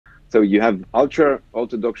So you have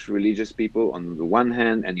ultra-Orthodox religious people on the one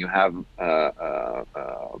hand, and you have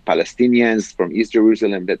Palestinians from East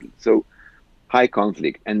Jerusalem. That so high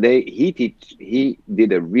conflict, and he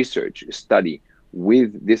did a research study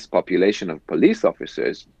with this population of police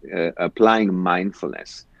officers, applying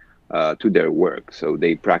mindfulness to their work. So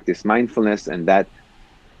they practice mindfulness, and that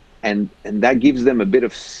gives them a bit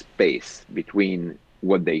of space between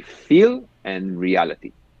what they feel and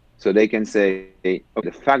reality. So they can say, okay,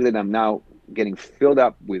 the fact that I'm now getting filled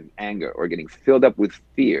up with anger or getting filled up with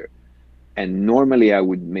fear, and normally I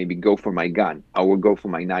would maybe go for my gun, I would go for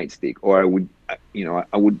my nightstick, or I would,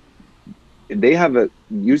 I would. They have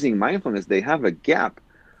using mindfulness, they have a gap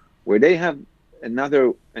where they have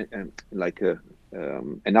another, like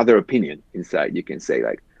another opinion inside. You can say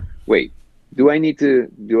like, wait, do I need to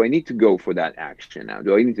go for that action now?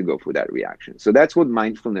 Do I need to go for that reaction? So that's what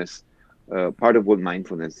mindfulness, part of what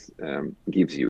mindfulness gives you.